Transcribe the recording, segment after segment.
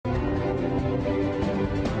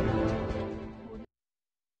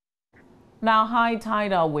Now, high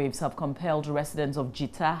tidal waves have compelled residents of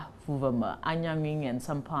Jita, Fuvama, Anyaming, and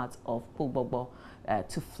some parts of Pugbobo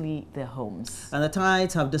to flee their homes. And the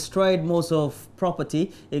tides have destroyed most of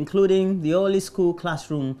property, including the only school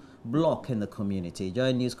classroom block in the community.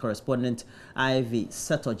 Joint News correspondent Ivy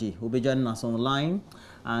Setoji will be joining us on the line.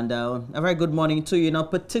 And a very good morning to you. Now,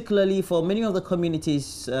 particularly for many of the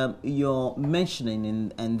communities you're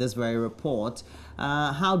mentioning in this very report,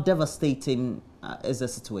 how devastating is the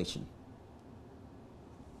situation?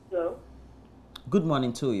 Hello. Good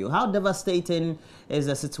morning to you. How devastating is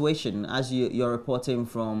the situation as you're reporting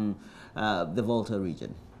from the Volta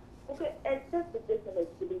region? Okay, and that situation is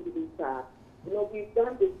really sad. You know, we've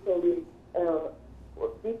done this story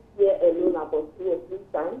this year alone about 2 or 3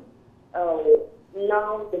 times.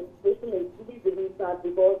 Now the situation is really sad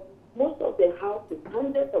because most of the houses,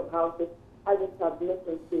 hundreds of houses, are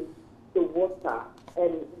submitted to water,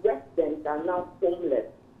 and residents are now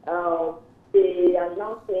homeless. They are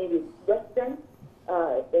now staying with residents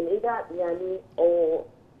in either Niani or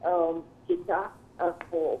Kita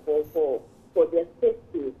for their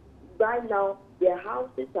safety. Right now, their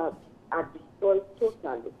houses are destroyed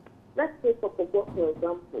totally. Let's say for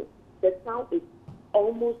example, the town is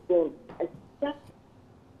almost gone, except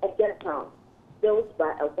a guest house built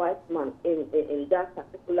by a white man in that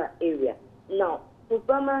particular area. Now,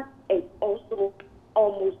 Fuvama is also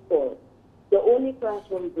almost gone. The only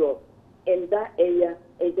classroom block in that area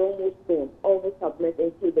is almost gone, almost submerged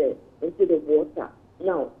into the water.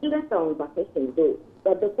 Now, students are on vacation though,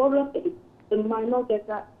 but the problem is they might not get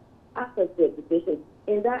access to education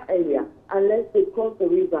in that area unless they cross the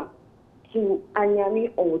river to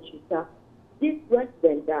Anyami or Chita. These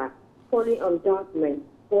residents are calling on government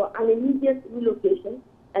for an immediate relocation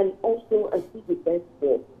and also a sea defense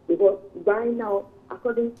force, because by now,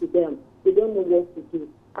 according to them, they don't know what to do.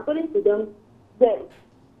 According to them, the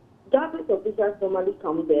government officials normally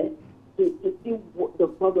come there to see what the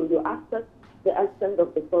problem, to assess the extent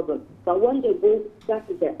of the problem. But when they go, that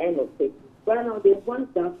is the end of it. Right now, they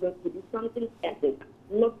want government to do something ethical,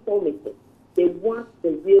 not promises. They want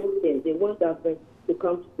the real thing. They want government to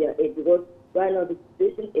come to their aid, because right now the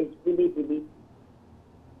situation is really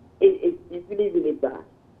bad.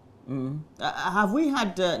 Have we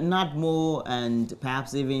had NADMO and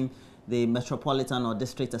perhaps even the Metropolitan or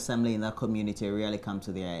District Assembly in that community really come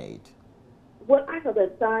to their aid? Well, after the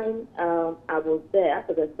time I was there,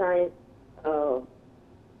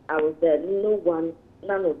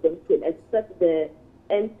 none of them came, except the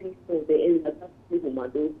MP from the area,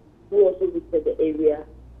 who also visited the area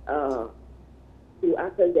to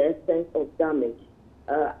assess the extent of damage.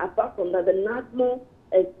 Apart from that, the NADMO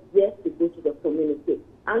is yet to go to the community.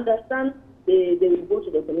 I understand they will go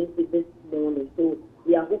to the community this morning, so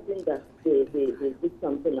we are hoping that they do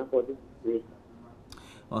something about this situation.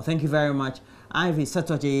 Well, thank you very much. Ivy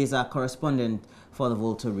Setoji is our correspondent for the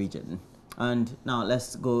Volta region. And now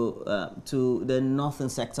let's go to the northern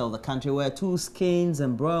sector of the country, where 2 skeins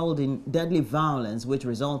embroiled in deadly violence, which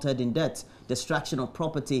resulted in death, destruction of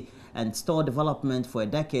property, and store development for a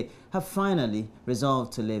decade, have finally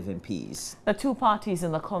resolved to live in peace. The 2 parties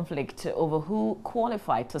in the conflict over who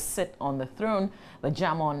qualified to sit on the throne, the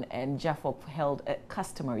Jamon and Jafok, held a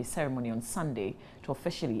customary ceremony on Sunday to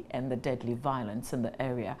officially end the deadly violence in the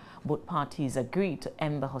area. Both parties agreed to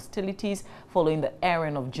end the hostilities following the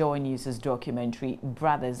airing of Joy News' documentary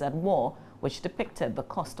Brothers at War, which depicted the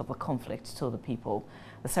cost of the conflict to the people.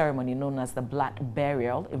 The ceremony, known as the Blood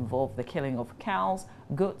Burial, involved the killing of cows,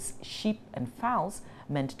 goats, sheep and fowls,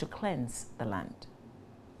 meant to cleanse the land.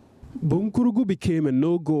 Bunkurugu became a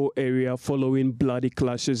no-go area following bloody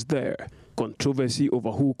clashes there. Controversy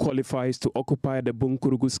over who qualifies to occupy the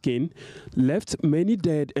Bunkurugu skin left many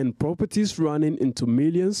dead and properties running into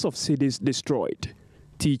millions of cedis destroyed.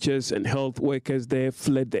 Teachers and health workers there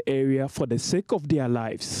fled the area for the sake of their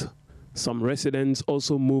lives. Some residents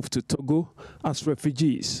also moved to Togo as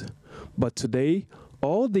refugees. But today,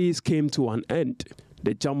 all these came to an end.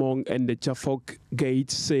 The Jamong and the Jafok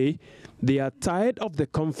Gates say they are tired of the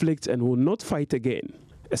conflict and will not fight again.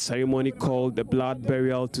 A ceremony called the Blood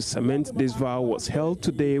Burial to cement this vow was held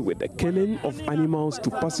today with the killing of animals to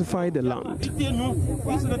pacify the land.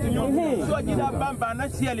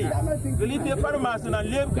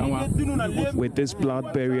 With this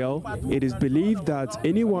blood burial, it is believed that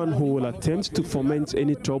anyone who will attempt to foment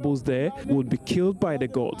any troubles there would be killed by the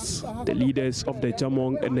gods. The leaders of the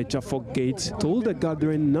Jamong and the Jafok Gates told the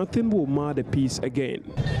gathering nothing will mar the peace again.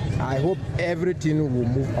 I hope everything will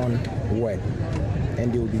move on well,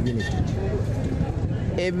 and they will be united.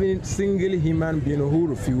 Every single human being who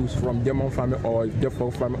refuses from Demon family or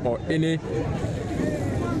Jafok family or any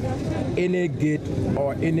gate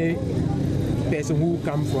or any person who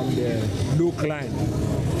come from the low line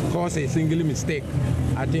cause a single mistake,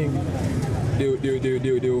 I think they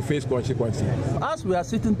will face consequences. As we are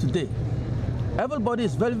sitting today, everybody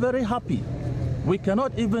is very, very happy. We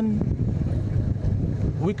cannot even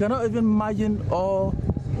imagine or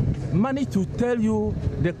manage to tell you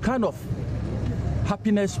the kind of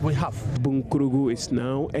happiness we have. Bunkurugu is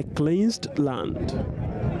now a cleansed land.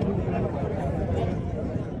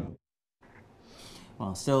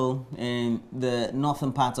 Well, still in the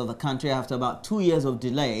northern part of the country, after about 2 years of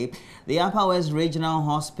delay, the Upper West Regional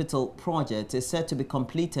Hospital project is set to be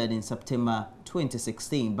completed in September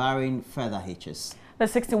 2016, barring further hitches. The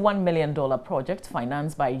 $61 million project,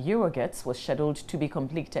 financed by Eurogets, was scheduled to be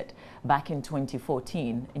completed back in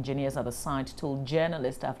 2014. Engineers at the site told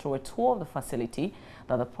journalists after a tour of the facility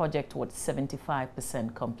that the project was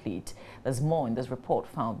 75% complete. There's more in this report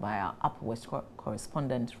found by our Upper West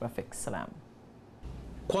correspondent, Rafik Salam.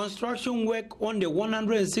 Construction work on the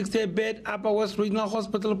 160-bed Upper West Regional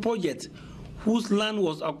Hospital project, whose land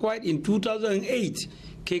was acquired in 2008,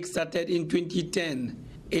 kick-started in 2010.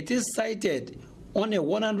 It is sited on a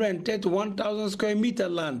 131,000 square meter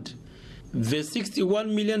land. The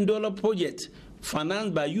 $61 million project,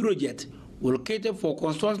 financed by Eurojet, will cater for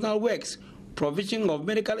constructional works, provision of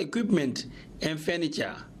medical equipment, and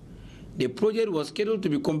furniture. The project was scheduled to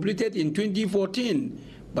be completed in 2014,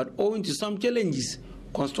 but owing to some challenges,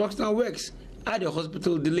 constructional works at the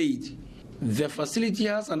hospital delayed. The facility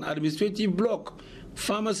has an administrative block,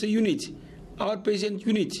 pharmacy unit, outpatient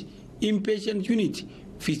unit, inpatient unit,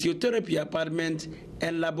 physiotherapy apartment,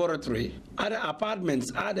 and laboratory. Other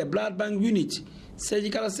apartments are the blood bank unit,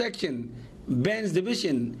 surgical section, burns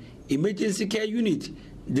division, emergency care unit,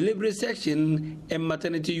 delivery section, and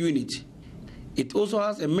maternity unit. It also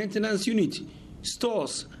has a maintenance unit,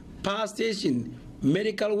 stores, power station,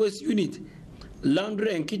 medical waste unit,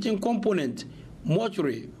 laundry and kitchen component,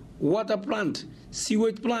 mortuary, water plant,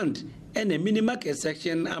 sewage plant, and a mini market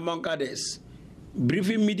section, among others.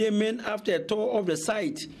 Briefing media men after a tour of the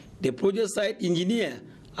site, the project site engineer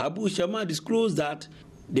Abu Shama disclosed that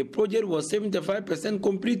the project was 75%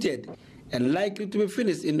 completed and likely to be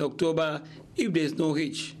finished in October if there is no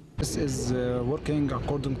hitch. This is working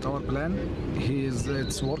according to our plan.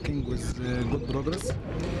 It's working with good progress.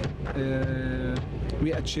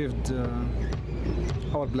 We achieved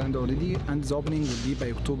our plan already, and the opening will be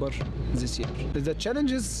by October this year. The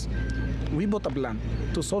challenge is we put a plan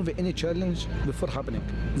to solve any challenge before happening.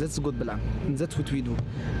 That's a good plan, and that's what we do.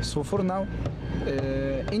 So for now,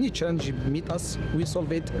 any challenge meet us, we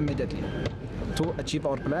solve it immediately to achieve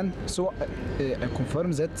our plan. So I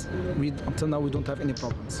confirm that until now we don't have any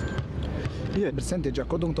problems. The percentage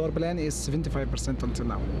according to our plan is 75% until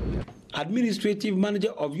now. Administrative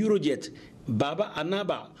manager of Eurojet, Baba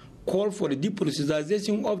Anaba, called for the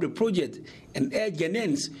depoliticization of the project and urged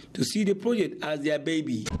Ghanaians to see the project as their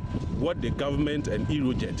baby. What the government and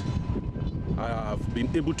Eurojet have been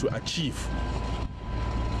able to achieve,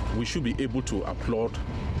 we should be able to applaud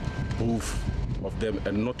both of them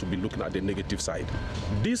and not to be looking at the negative side.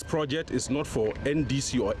 This project is not for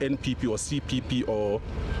NDC or NPP or CPP or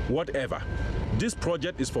whatever. This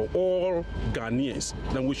project is for all Ghanaians,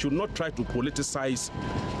 and we should not try to politicize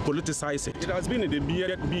it. It has been in the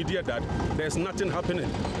media that there's nothing happening.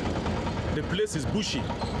 The place is bushy.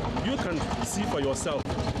 You can see for yourself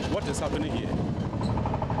what is happening here.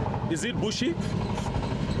 Is it bushy?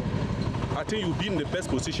 I think you'll be in the best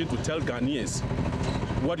position to tell Ghanaians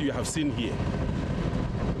what you have seen here,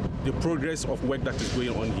 the progress of work that is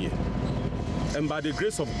going on here. And by the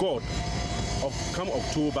grace of God, come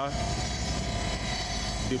October,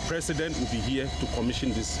 the president will be here to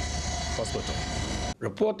commission this hospital.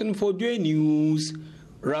 Reporting for Joy News,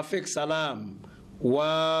 Rafik Salam.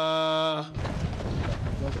 Wow.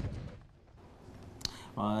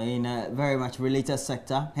 In a very much related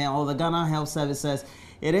sector, the Ghana Health Services,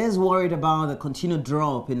 it is worried about the continued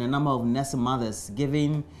drop in the number of nursing mothers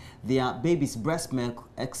giving their babies breast milk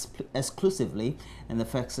exclusively in the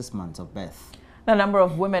first 6 months of birth. The number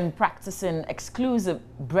of women practicing exclusive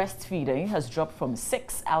breastfeeding has dropped from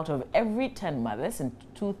 6 out of every 10 mothers in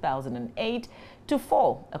 2008 to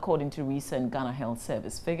 4, according to recent Ghana Health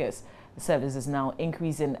Service figures. The service is now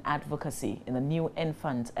increasing advocacy in the new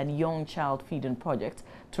infant and young child feeding project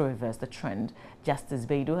to reverse the trend. Justice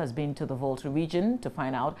Beidou has been to the Volta region to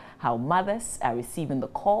find out how mothers are receiving the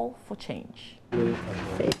call for change.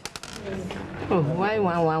 Oh, why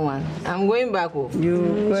 111? I'm going back home.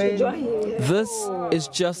 This is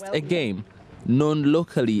just a game. known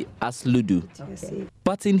locally as Ludu. Okay.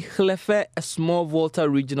 But in Hlefe, a small Volta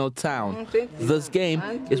regional town, this game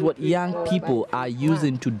is what young people are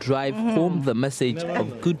using to drive home the message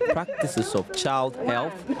of good practices of child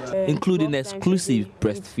health, including exclusive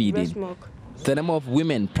breastfeeding. The number of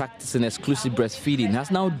women practicing exclusive breastfeeding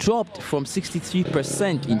has now dropped from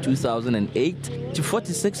 63% in 2008 to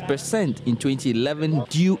 46% in 2011,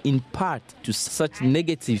 due in part to such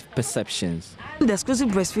negative perceptions. The exclusive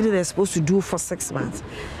breastfeeding they're supposed to do for 6 months.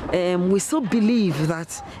 We still believe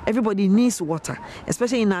that everybody needs water,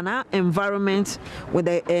 especially in an environment with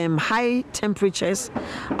the high temperatures.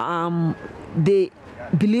 They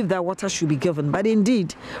believe that water should be given, but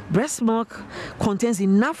indeed breast milk contains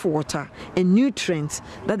enough water and nutrients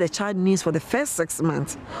that the child needs for the first 6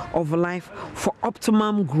 months of life for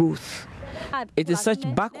optimum growth. It is such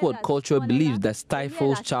backward cultural beliefs that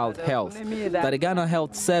stifles child health that the Ghana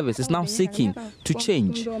Health Service is now seeking to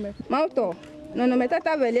change.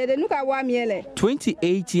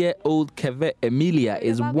 28-year-old Keve Emilia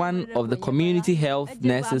is one of the community health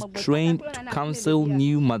nurses trained to counsel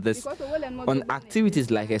new mothers on activities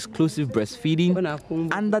like exclusive breastfeeding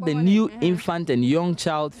under the new Infant and Young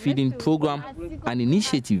Child Feeding Program, an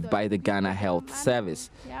initiative by the Ghana Health Service.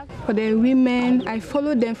 For the women, I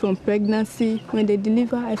follow them from pregnancy. When they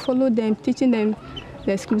deliver, I follow them, teaching them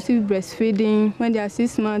the exclusive breastfeeding. When they are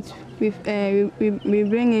 6 months, we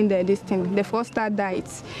bring in the foster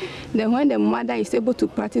diets. Then when the mother is able to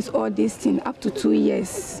practice all these things up to 2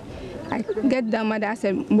 years, I get the mother as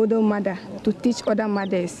a model mother to teach other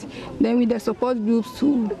mothers. Then with the support groups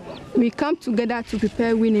too, we come together to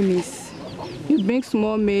prepare winning meals. You bring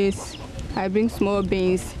small maize, I bring small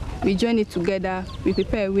beans. We join it together, we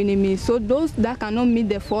prepare winning meals. So those that cannot meet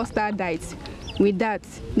the foster diets, with that,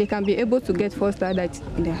 they can be able to get foster diets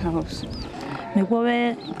in their house. I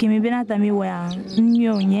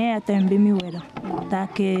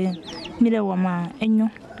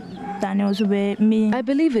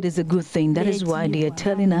believe it is a good thing. That is why they are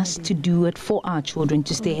telling us to do it for our children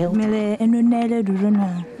to stay healthy.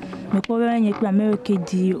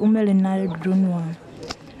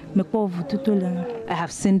 I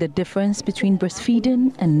have seen the difference between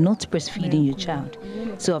breastfeeding and not breastfeeding your child.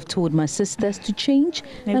 So I've told my sisters to change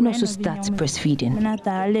and also start breastfeeding.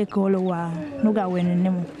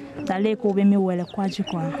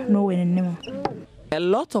 A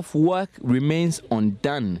lot of work remains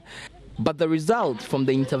undone, but the result from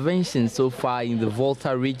the intervention so far in the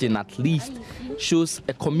Volta region at least shows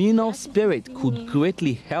a communal spirit could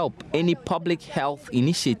greatly help any public health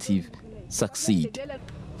initiative succeed.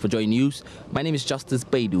 For Joy News, my name is Justice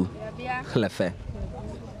Baidu, Hlefe.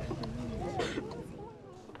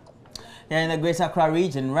 In the Greater Accra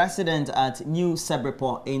region, residents at New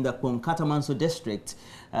Sebrepo in the Katamanso district,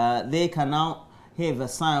 they can now have a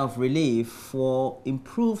sign of relief for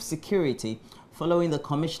improved security following the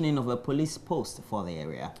commissioning of a police post for the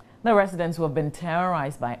area. The residents who have been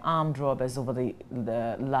terrorized by armed robbers over the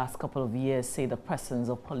last couple of years say the presence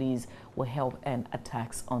of police will help end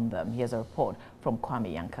attacks on them. Here's a report from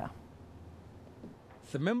Kwame Yanka.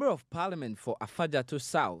 The Member of Parliament for Afajato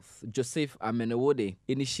South, Joseph Amenewode,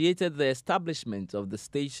 initiated the establishment of the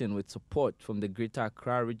station with support from the Greater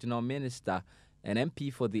Accra Regional Minister and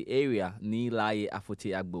MP for the area, Nilaye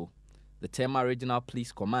Afote-Agbo, the Tema Regional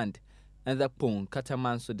Police Command, and the Pong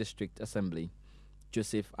Katamanso District Assembly.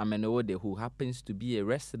 Joseph Amenewode, who happens to be a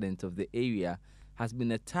resident of the area, has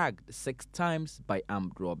been attacked 6 times by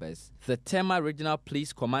armed robbers. The Tema Regional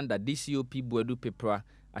Police Commander, DCOP Buedu Pepra,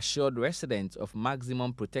 assured residents of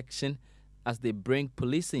maximum protection as they bring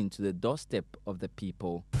policing to the doorstep of the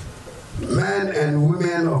people. Men and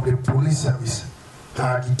women of the police service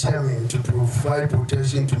are determined to provide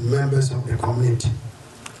protection to members of the community.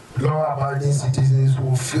 Law-abiding citizens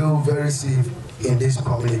will feel very safe in this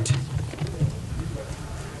community.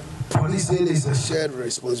 Policing is a shared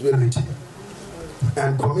responsibility,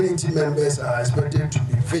 and community members are expected to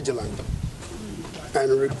be vigilant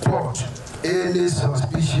and report any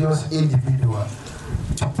suspicious individual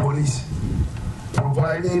to police,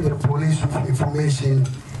 providing the police with information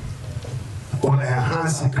on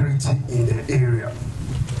enhanced security in the area.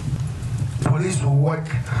 Police will work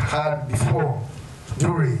hard before,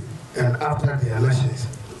 during, and after the elections.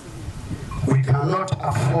 We cannot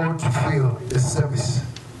afford to fail the service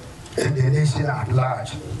and the nation at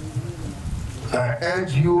large. I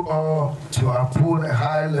urge you all to uphold a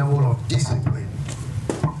high level of discipline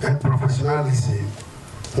and professionalism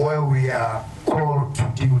when we are called to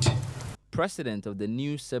duty. President of the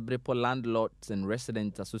New Sebrepo Landlords and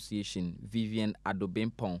Residents Association, Vivian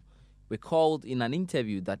Adobempong, recalled in an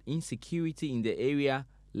interview that insecurity in the area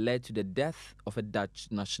led to the death of a Dutch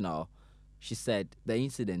national. She said the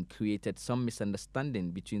incident created some misunderstanding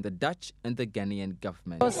between the Dutch and the Ghanaian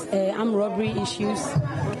government. Armed robbery issues.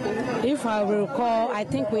 If I recall, I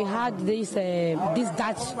think we had this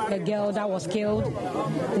Dutch girl that was killed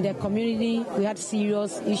in the community. We had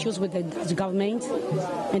serious issues with the Dutch government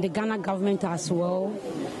and the Ghana government as well.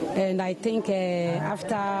 And I think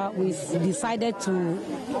after we decided to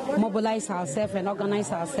mobilize ourselves and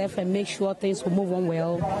organize ourselves and make sure things will move on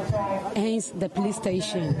well, hence the police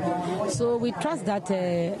station. So we trust that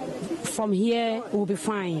from here we'll be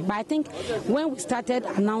fine. But I think when we started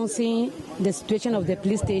announcing the situation of the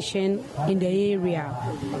police station in the area,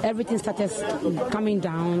 everything started coming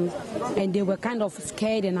down and they were kind of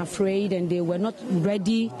scared and afraid and they were not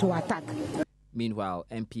ready to attack. Meanwhile,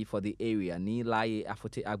 MP for the area, Nilaye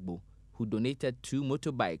Afote Agbo, who donated 2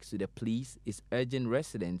 motorbikes to the police, is urging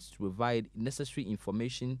residents to provide necessary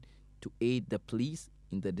information to aid the police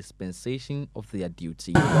in the dispensation of their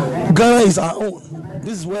duty. Ghana is our own.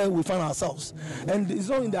 This is where we find ourselves. And it's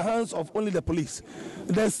not in the hands of only the police.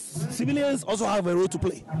 The civilians also have a role to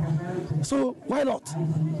play. So why not?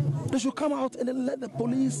 They should come out and then let the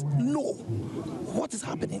police know what is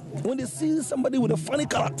happening. When they see somebody with a funny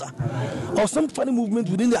character or some funny movement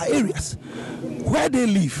within their areas, where they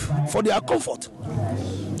live for their comfort,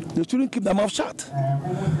 they shouldn't keep their mouth shut.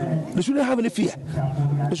 They shouldn't have any fear.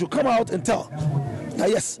 They should come out and tell that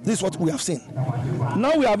yes, this is what we have seen.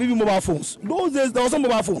 Now we have even mobile phones. Those days there was no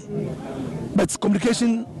mobile phone, but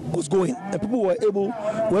communication was going, and people were able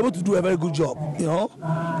to do a very good job, you know,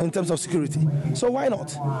 in terms of security. So why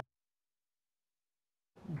not?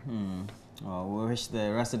 Well, we wish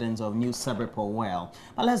the residents of New Sabripo well.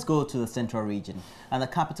 But let's go to the central region and the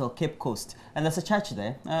capital, Cape Coast. And there's a church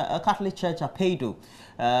there, a Catholic church, Apedu,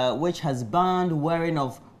 which has banned wearing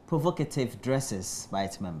of provocative dresses by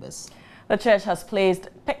its members. The church has placed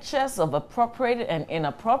pictures of appropriate and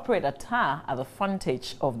inappropriate attire at the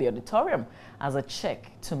frontage of the auditorium as a check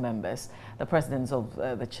to members. The president of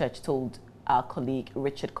the church told our colleague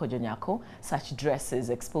Richard Kojonyako such dresses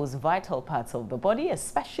expose vital parts of the body,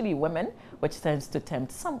 especially women, which tends to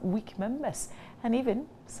tempt some weak members and even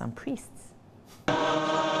some priests.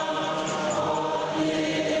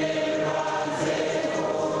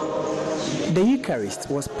 The Eucharist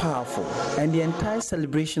was powerful and the entire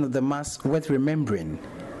celebration of the Mass worth remembering.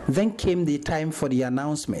 Then came the time for the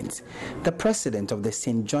announcement. The president of the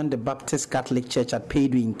St. John the Baptist Catholic Church at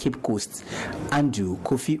Pedu in Cape Coast, Andrew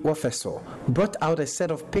Kofi Wofeso, brought out a set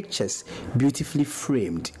of pictures beautifully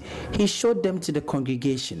framed. He showed them to the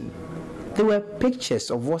congregation. There were pictures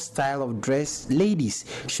of what style of dress ladies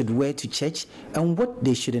should wear to church and what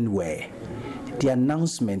they shouldn't wear. The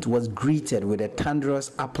announcement was greeted with a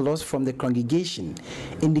thunderous applause from the congregation,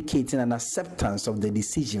 indicating an acceptance of the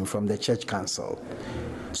decision from the church council.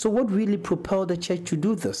 So what really propelled the church to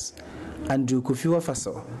do this? Andrew Kofi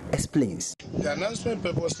Wofeso explains. The announcement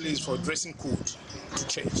purposely is for dressing code to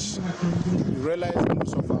church. We realize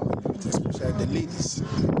most of our youth, especially the ladies,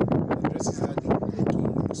 the dresses that they put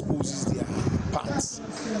on exposes their parts.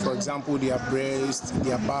 For example, their breast,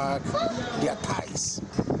 their back, their thighs.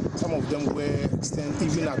 Some of them wear extend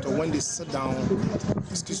even at when they sit down,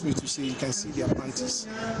 excuse me to say, you can see their panties.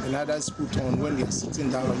 And others put on when they are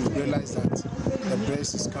sitting down, you realize that the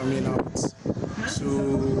breast is coming out. So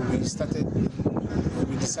we decided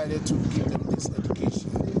to give them this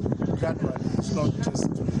education gradually. It's not just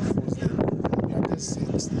to force them. We are just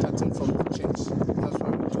starting from the church. That's why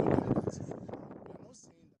we told them that.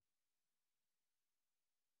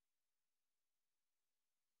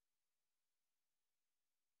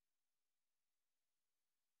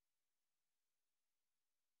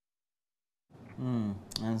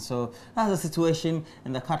 And so that's the situation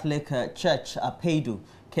in the Catholic Church Apedu,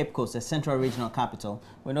 Cape Coast, the central regional capital.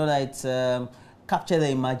 We know that it's captured the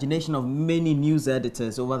imagination of many news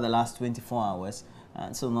editors over the last 24 hours.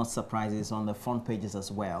 And so not surprises on the front pages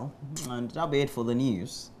as well. And that'll be it for the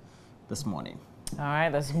news this morning. All right,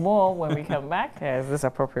 there's more when we come back. Is this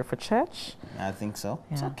appropriate for church? I think so.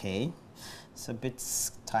 Yeah. It's okay. It's a bit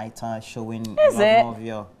tighter, showing is a lot more of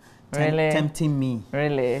your tempting me.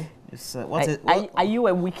 Really? Are you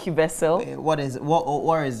a wiki vessel? Where is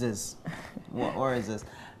this? Where is this?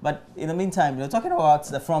 But in the meantime, we're talking about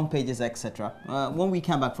the front pages, etc. When we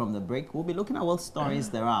come back from the break, we'll be looking at what stories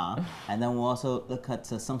there are, and then we'll also look at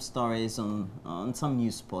some stories on some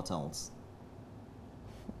news portals.